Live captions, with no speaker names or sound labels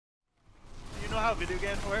how video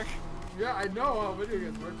games work. Yeah, I know how video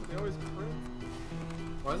games work, but they always crit.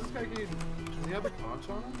 Why is this guy getting... Does he have a conch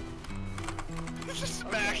on him? He's just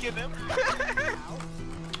smacking him.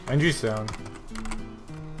 Entry's down.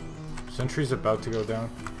 Sentry's about to go down.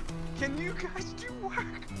 Can you guys do work?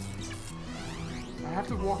 I have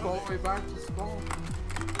to walk all the way back to spawn.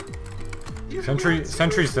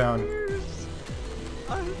 Sentry's down.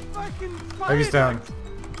 I'm fucking Heavy's down.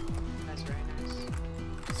 That's very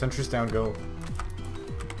nice. Sentry's down, go.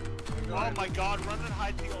 Oh my god, run and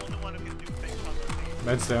hide the only one who can do things on the team.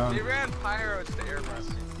 Med's down. They ran pyros to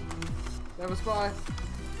airbus. That was spy.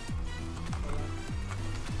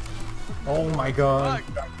 Oh my god.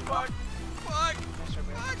 Fuck!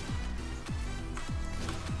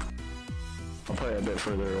 I'll play a bit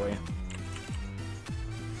further away.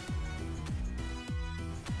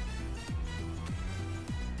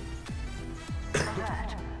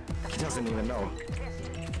 He doesn't even know.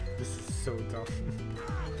 This is so dumb.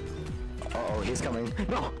 Uh oh, he's coming.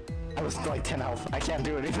 No! I was like 10 health. I can't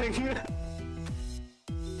do anything.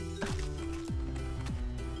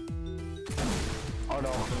 Oh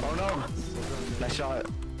no. Oh no! Nice shot.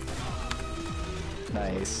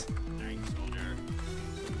 Nice.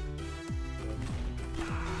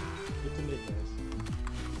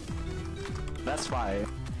 That's fine.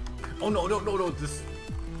 Oh no, no, no, no, this...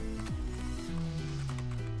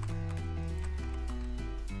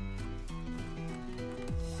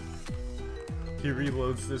 He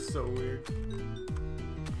reloads this so weird.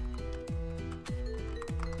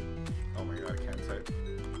 Oh my god, I can't type.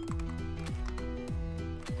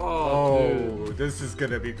 Oh, this is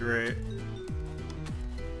gonna be great.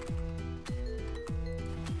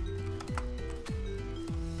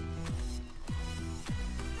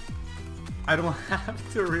 I don't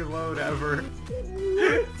have to reload ever.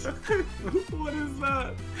 What is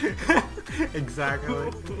that?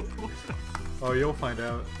 Exactly. Oh, you'll find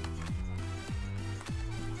out.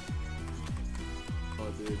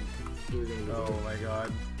 Oh, dude. You're gonna go. Oh my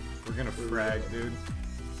god. We're gonna frag, dude.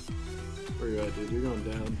 Where you at, dude? You're going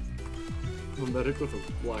down. I'm a medic with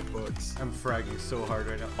a black box. I'm fragging so hard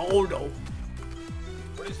right now. Oh no!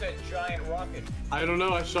 What is that giant rocket? I don't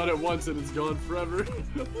know, I shot it once and it's gone forever.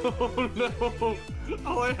 Oh no!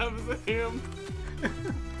 All I have is a ham.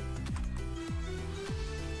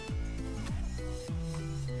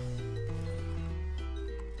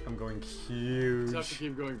 I'm going huge. Just have to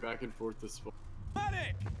keep going back and forth this spawn.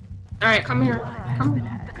 Alright, come here. Come here.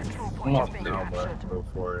 I'm off now, but go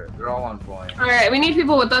for it. They're all on point. Alright, we need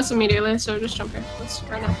people with us immediately, so just jump here. Let's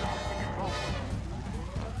try that.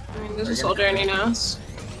 I mean, there's a soldier in here now.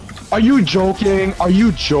 Are you joking? Are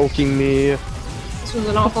you joking me? This was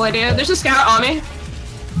an awful idea. There's a scout on me.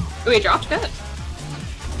 Ooh, he dropped it.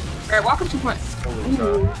 Alright, walk up to point.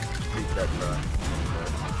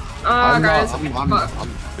 Guys.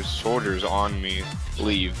 There's soldiers on me.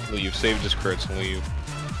 Leave. Save his crits and leave.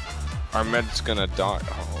 Our med's gonna die.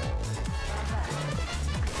 Oh.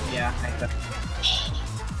 Yeah, I bet.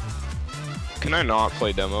 Can I not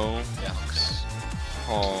play demo? Yeah.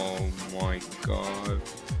 Oh my god.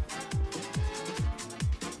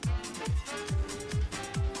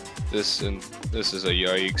 This is a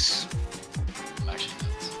yikes. Actually,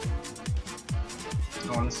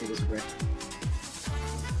 I want to see this break.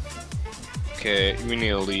 Okay, we need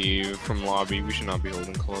to leave from lobby. We should not be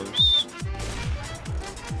holding close.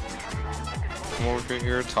 Come over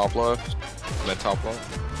here, top left. Med top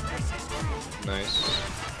left. Nice.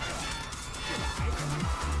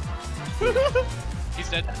 He's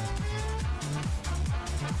dead.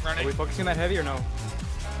 Running. Are we focusing that heavy or no?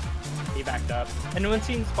 He backed up. Anyone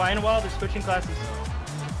seen Spy in a while? They're switching classes.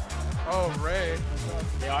 Oh, Ray.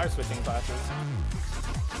 They are switching classes.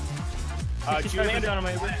 You landed on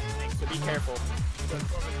my way, so be careful.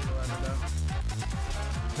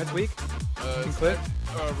 That's weak. Clip.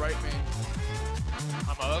 Right main.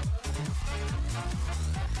 I'm up.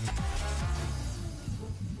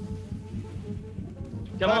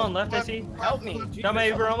 Come on, left, I see. Help me. Got my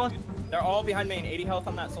Uber almost. They're all behind main. 80 health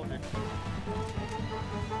on that soldier.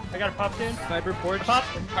 I got a pop soon. Sniper porch. Pop.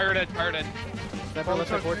 Fire dead. Sniper left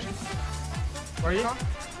side porch. Where are you?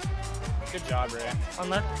 Good job, Ray. On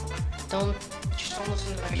left. Just don't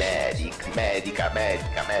listen to me. Medica.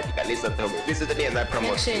 Listen to me and I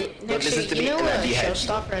promote you. Don't listen to me you know and I what behead you.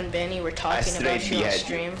 Showstopper and Benny were talking about you on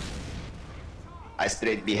stream? I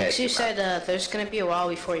straight behead You you. said there's gonna be a while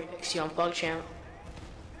before he picks you on Bug Champ.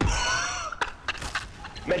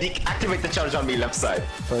 Medic, activate the charge on me left side.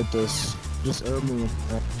 Fight this. Just air me.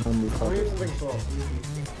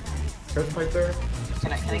 Fight there.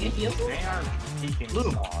 Can I get healed? They are peeking.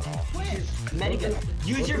 Where? Medigun.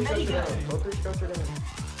 Use your medigun.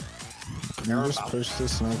 Can you just push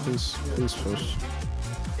this now, please? Please push.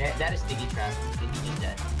 That is sticky trap. He's just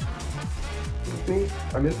dead.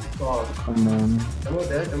 I missed the saw. Come on. I'm not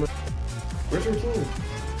dead. Where's your team?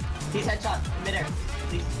 He's headshot. Midair.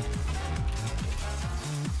 Please.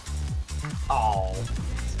 Oh.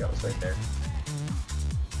 This guy was right there.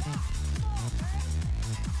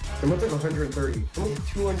 Someone's like 130. Someone's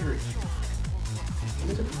like 200.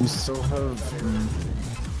 You still have.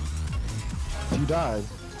 If you died.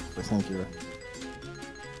 Thank you.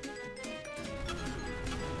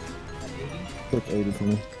 Pick 80 for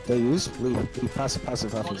me. They use? Leave. Leave. Passive.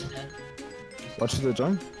 Watch the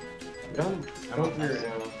join. I'm going through it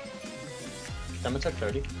now. Someone took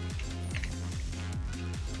 30.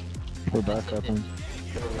 We're back up and.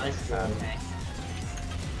 Nice job.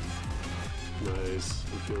 Nice.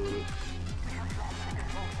 I'm feeling it.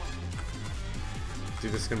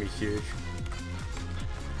 Dude, this is gonna be huge.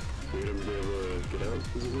 We're gonna be able to get out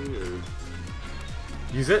physically, or?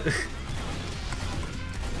 Use it?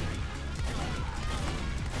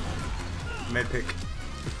 Med pick.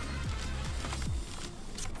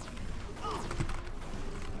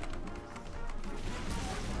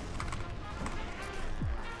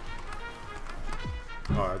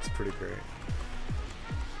 Oh, that's pretty great.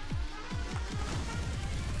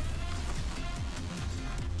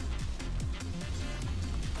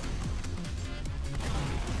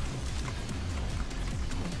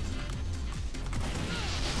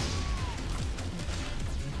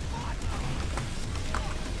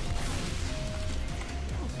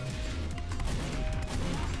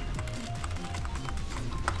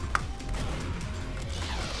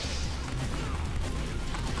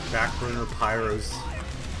 Backburner pyros.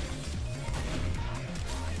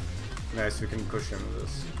 Nice, we can push into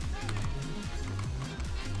this.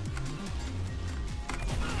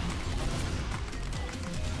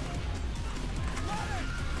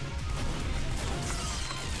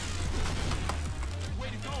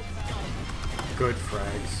 Good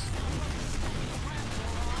frags.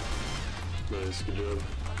 Nice, good job.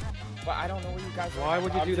 But I don't know where you guys are. Why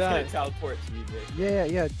would you do that? I'm just gonna teleport to you, Vic. Yeah,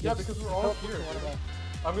 Yeah, because we're all here.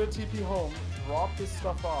 I'm gonna TP home, drop this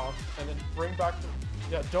stuff off, and then bring back the...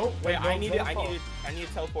 Yeah, don't... Wait, don't I need fall.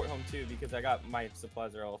 to teleport home too because I got my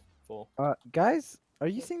supplies are all full. Guys, are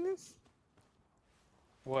you seeing this?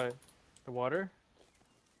 What? The water?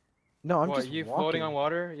 No, I'm what, just you walking. floating on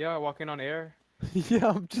water? Yeah, walking on air. Yeah,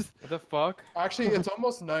 I'm just... What the fuck? Actually, it's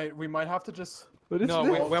almost night. We might have to just... No,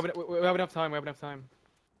 we have enough time. We have enough time.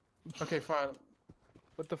 Okay, fine.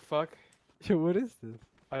 What the fuck? Yo, what is this?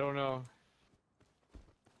 I don't know.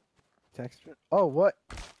 Texture? Oh, what?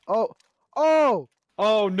 Oh! Oh!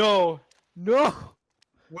 Oh no! No!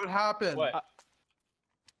 What happened? What?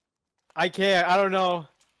 I can't. I don't know.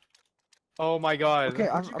 Oh my god. Okay,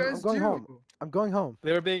 I'm going home. I'm going home.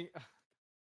 They were being.